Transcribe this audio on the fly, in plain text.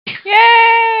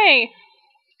Yay!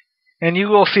 And you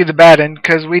will see the bad end,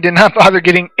 because we did not bother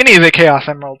getting any of the Chaos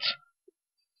Emeralds.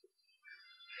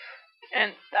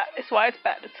 And that is why it's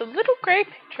bad. It's a little gray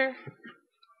picture.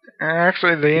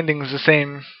 Actually, the ending is the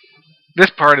same.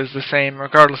 This part is the same,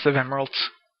 regardless of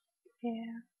emeralds.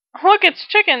 Yeah. Look, it's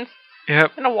chickens.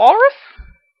 Yep. And a walrus?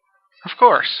 Of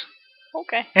course.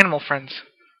 Okay. Animal friends.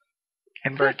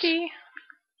 And birds. Lucky.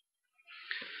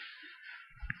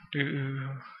 Do,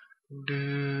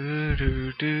 do,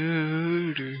 do,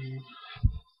 do, do.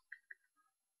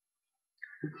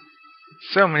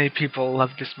 So many people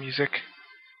love this music.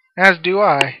 As do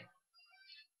I.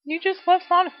 You just love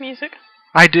Sonic music.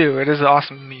 I do. It is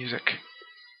awesome music.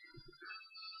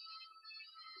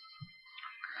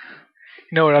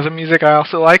 You know what other music I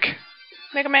also like?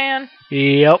 Mega Man.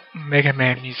 Yep, Mega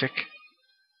Man music.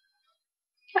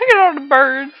 Look at all the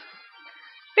birds.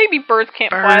 Baby birds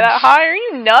can't fly that high. Are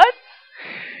you nuts?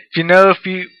 You know, if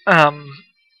you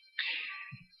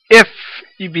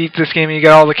beat this game and you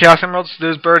get all the Chaos Emeralds,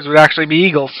 those birds would actually be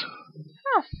eagles.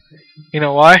 Oh. You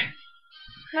know why?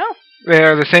 No. They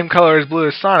are the same color as blue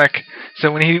as Sonic,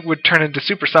 so when he would turn into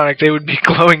Super Sonic, they would be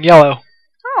glowing yellow.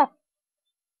 Oh.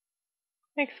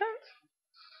 Makes sense.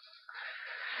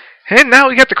 And now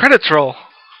we get the credits roll.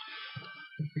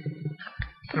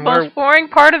 The most boring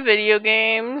part of video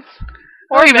games.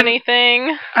 Or of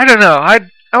anything. I don't know. I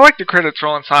like the credits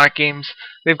roll in Sonic games.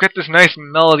 They've got this nice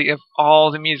melody of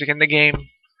all the music in the game.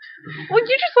 Well,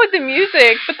 you just like the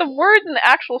music, but the words and the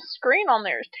actual screen on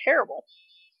there is terrible.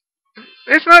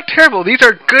 It's not terrible. These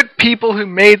are good people who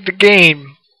made the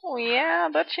game. Oh yeah,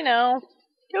 but you know,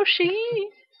 Yoshi.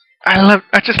 I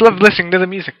just love listening to the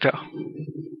music though.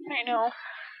 I know.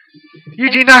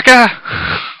 Yuji Naka.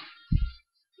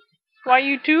 Why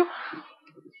you two?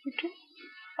 You two?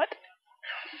 What?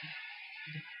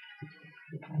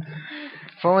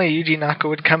 If only Yuji Naka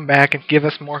would come back and give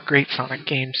us more great Sonic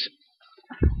games.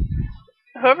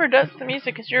 Whoever does the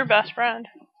music is your best friend.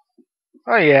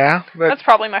 Oh yeah, but that's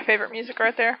probably my favorite music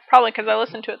right there. Probably because I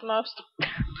listen to it the most.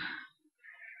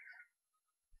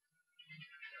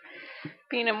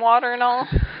 Being in water and all.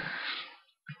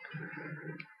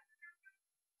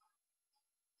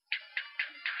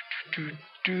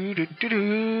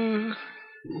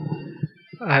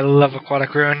 I love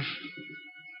Aquatic Ruin.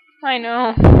 I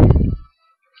know.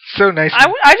 So nice.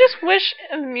 I just wish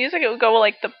in the music it would go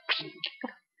like the...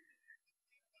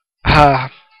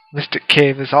 Mystic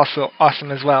Cave is also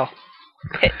awesome as well.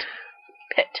 Pit.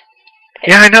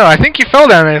 Yeah, I know. I think you fell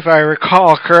down if I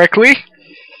recall correctly.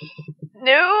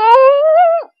 No!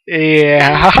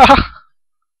 Yeah.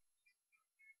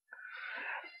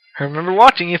 I remember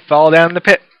watching you fall down the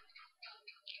pit.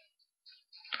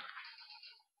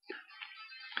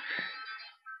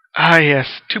 Ah,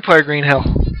 yes. 2-player Green Hill.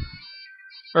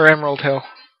 Or Emerald Hill.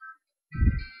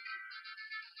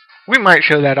 We might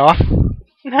show that off.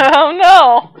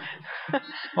 No.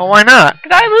 Well, why not?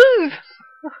 'Cause I lose.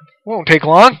 Won't take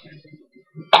long.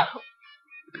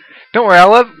 Don't worry,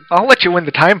 I'll let you win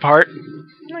the time part.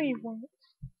 No, you won't.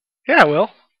 Yeah, I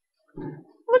will.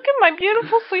 Look at my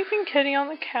beautiful sleeping kitty on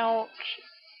the couch.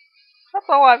 That's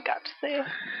all I've got to say.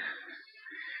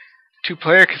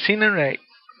 2-player Casino Night.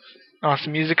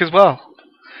 Awesome music as well.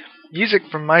 Music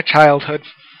from my childhood.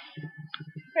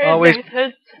 Always.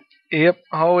 Yep,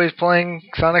 always playing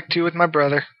Sonic 2 with my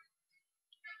brother.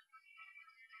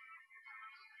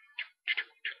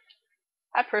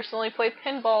 I personally play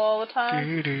pinball all the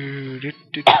time. Pinball,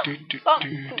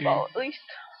 at least.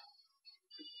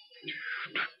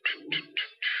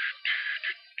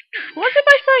 Was it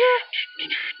by Sega?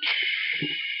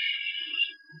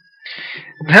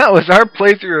 That was our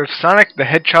playthrough of Sonic the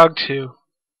Hedgehog 2.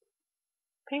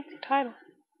 Fancy title.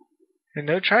 And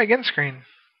no try again screen.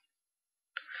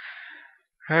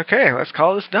 Okay, let's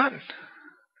call this done.